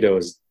 But keto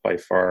is by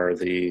far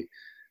the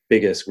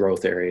biggest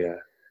growth area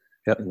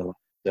in the last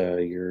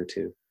year or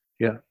two.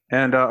 Yeah.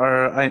 And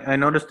I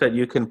noticed that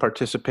you can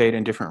participate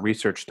in different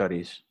research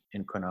studies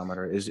in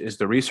Cronometer. Is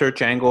the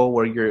research angle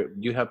where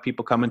you have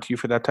people coming to you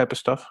for that type of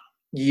stuff?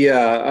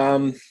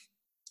 Yeah.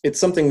 It's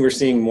something we're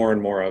seeing more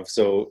and more of.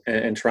 So,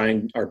 and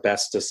trying our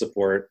best to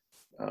support,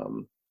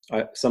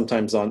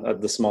 sometimes on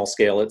the small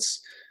scale,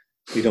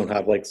 we don't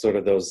have like sort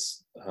of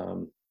those,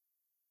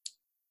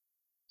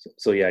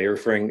 so yeah, you're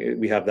referring,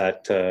 we have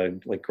that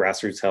like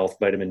grassroots health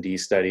vitamin D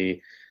study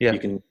you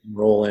can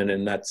enroll in,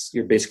 and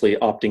you're basically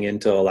opting in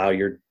to allow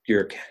your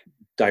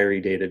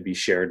diary data to be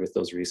shared with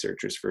those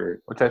researchers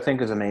which I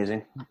think is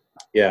amazing.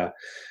 Yeah.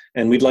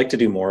 And we'd like to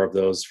do more of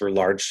those for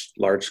large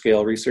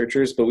scale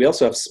researchers, but we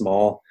also have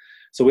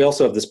we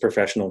also have this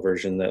professional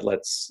version that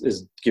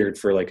is geared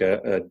for like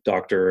a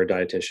doctor or a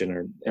dietitian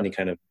or any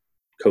kind of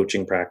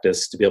coaching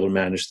practice to be able to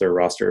manage their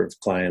roster of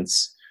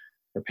clients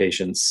or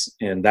patients.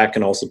 And that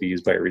can also be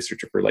used by a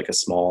researcher for like a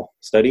small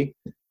study.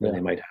 They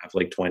might have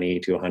like 20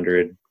 to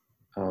 100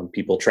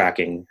 people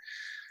tracking.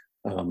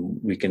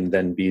 We can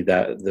then be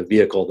the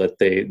vehicle that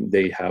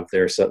they have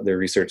their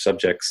research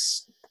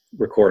subjects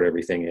record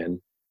everything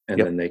in, and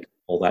then they can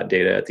pull that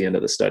data at the end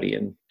of the study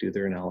and do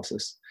their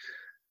analysis.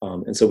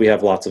 And so we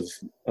have lots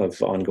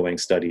of ongoing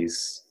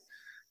studies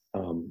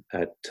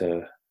at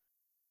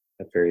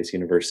various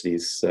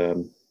universities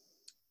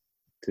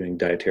doing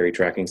dietary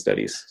tracking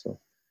studies. So,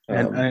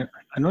 and I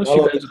noticed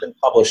you guys haven't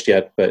published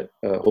yet, but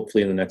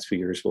hopefully in the next few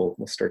years we'll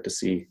start to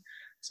see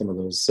some of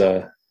those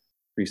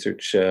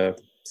research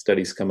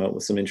studies come out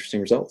with some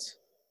interesting results.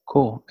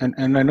 Cool.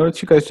 And I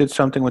noticed you guys did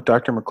something with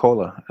Dr.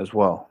 Mercola as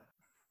well.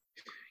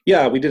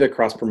 Yeah, we did a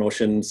cross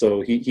promotion.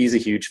 So he's a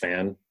huge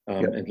fan,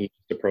 and he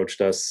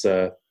approached us,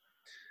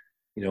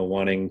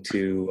 wanting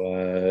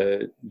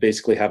to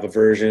basically have a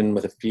version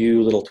with a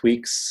few little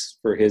tweaks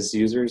for his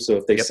users. So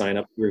if they sign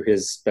up through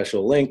his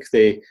special link,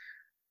 there's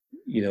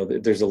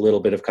a little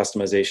bit of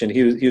customization.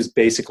 He was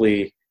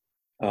basically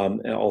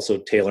also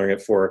tailoring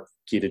it for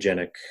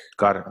ketogenic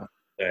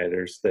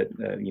dieters that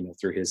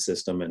through his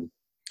system,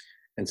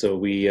 and so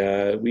we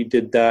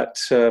did that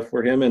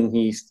for him, and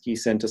he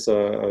sent us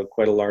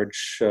quite a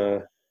large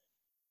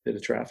bit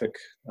of traffic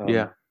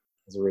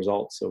as a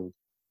result. So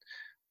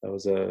that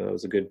was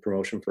a good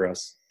promotion for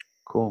us.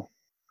 Cool.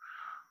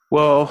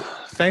 Well,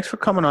 thanks for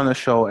coming on the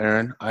show,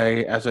 Aaron.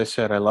 As I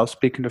said, I love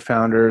speaking to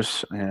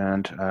founders,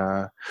 and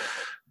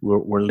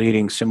we're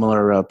leading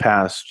similar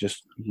paths,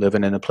 just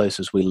living in the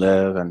places we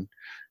live and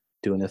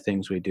doing the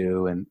things we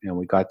do, and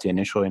we got the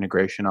initial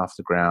integration off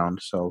the ground.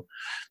 So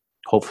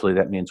hopefully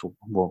that means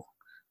we'll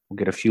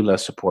get a few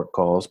less support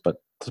calls, but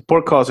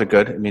support calls are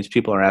good. It means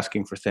people are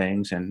asking for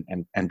things and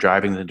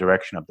driving the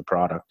direction of the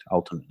product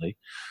ultimately.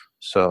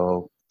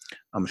 So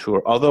I'm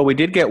sure, although we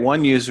did get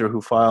one user who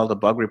filed a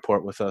bug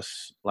report with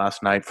us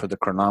last night for the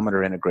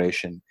Cronometer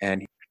integration,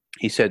 and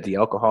he said the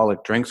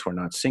alcoholic drinks were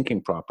not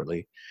syncing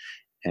properly.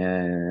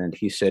 And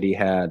he said he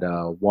had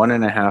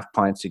 1.5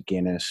 pints of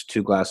Guinness,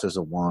 2 glasses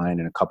of wine,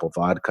 and a couple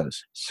vodkas.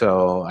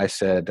 So I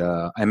said,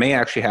 I may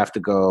actually have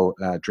to go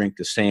drink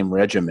the same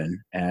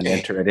regimen and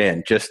enter it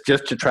in just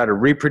to try to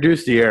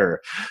reproduce the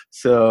error.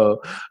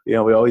 So, we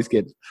always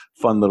get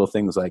fun little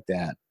things like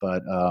that.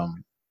 But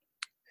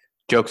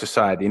jokes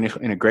aside, the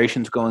initial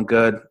integration's going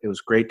good. It was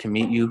great to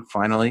meet you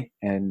finally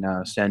in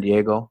San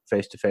Diego,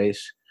 face to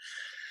face.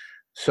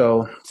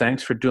 So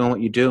thanks for doing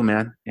what you do,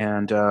 man.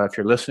 And if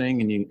you're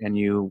listening and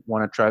you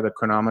want to try the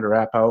Cronometer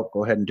app out,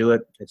 go ahead and do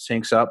it. It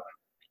syncs up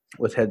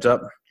with Heads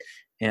Up.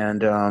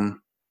 And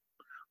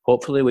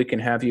hopefully we can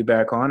have you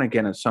back on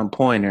again at some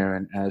point,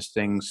 Aaron, as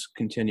things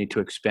continue to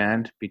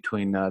expand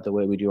between the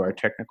way we do our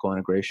technical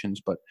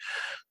integrations. But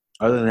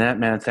other than that,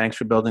 man, thanks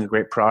for building a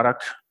great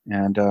product.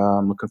 And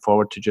I'm looking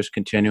forward to just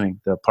continuing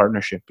the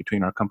partnership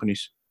between our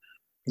companies.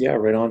 Yeah,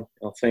 right on.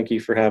 Well, thank you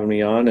for having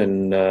me on,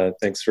 and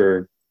thanks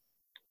for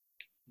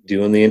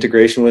doing the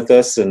integration with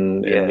us.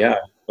 And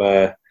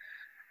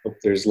hope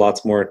there's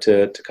lots more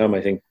to come.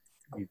 I think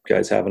you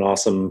guys have an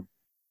awesome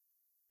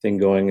thing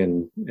going,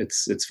 and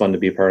it's fun to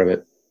be a part of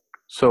it.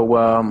 So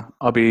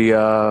I'll be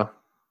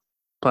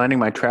planning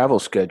my travel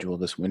schedule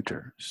this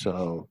winter.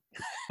 So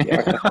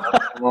yeah,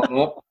 come on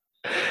up.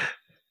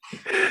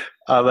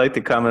 I'd like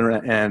to come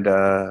and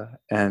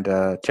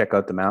check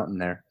out the mountain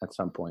there at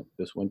some point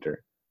this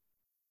winter.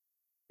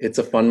 It's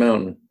a fun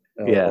mountain.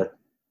 Yeah.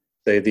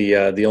 Say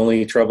the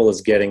only trouble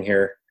is getting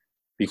here.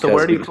 Because so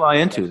where do you fly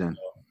into then?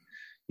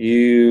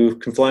 You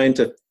can fly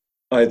into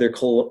either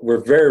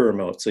we're very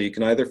remote, so you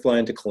can either fly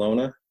into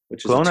Kelowna,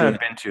 which is Kelowna I've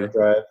been to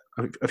drive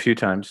a few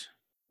times.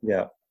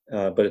 Yeah,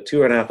 but a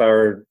 2.5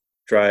 hour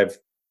drive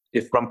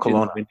from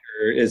Kelowna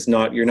is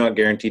not. You're not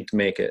guaranteed to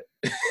make it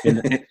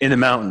in the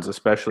mountains,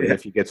 especially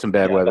if you get some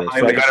bad weather.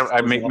 So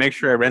I make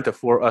sure I rent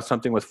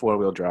something with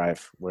 4-wheel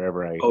drive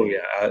wherever I. Oh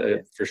yeah,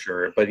 for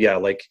sure. But yeah,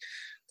 like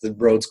the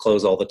roads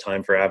close all the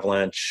time for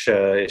avalanche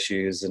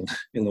issues and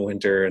in the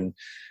winter, and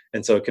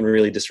so it can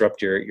really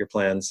disrupt your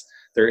plans.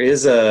 There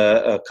is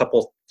a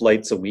couple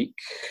flights a week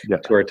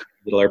to our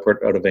little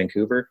airport out of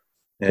Vancouver,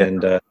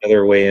 and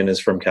another way in is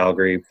from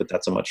Calgary, but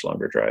that's a much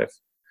longer drive.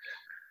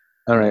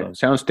 All right,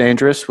 sounds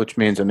dangerous, which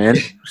means I'm in.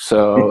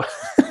 So,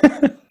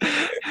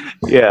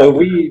 yeah.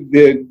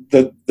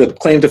 But the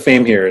claim to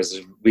fame here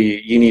is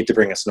you need to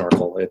bring a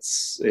snorkel.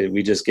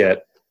 We just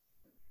get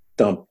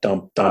dump,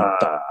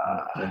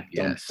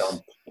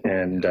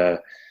 and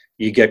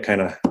you get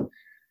kind of,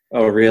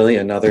 oh really,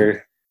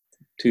 another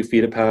 2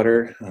 feet of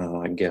powder?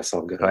 Oh, I guess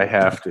I'll go. I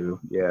have to.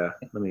 Yeah,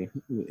 let me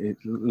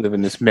live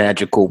in this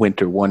magical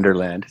winter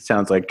wonderland. It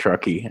sounds like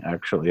Truckee,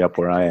 actually, up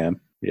where I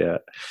am. Yeah.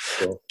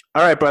 Cool.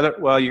 All right, brother.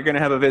 Well, you're going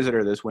to have a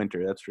visitor this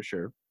winter, that's for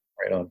sure.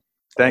 Right on.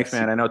 Thanks,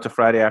 man. I know it's a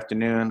Friday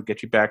afternoon.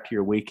 Get you back to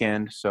your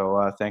weekend.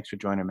 So thanks for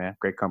joining, man.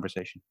 Great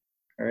conversation.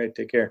 All right.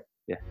 Take care.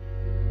 Yeah.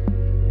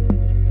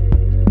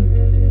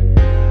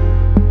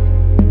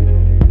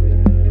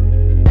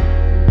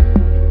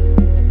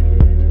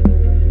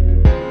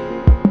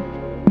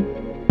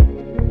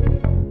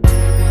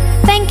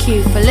 Thank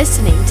you for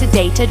listening to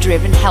Data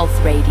Driven Health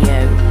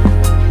Radio.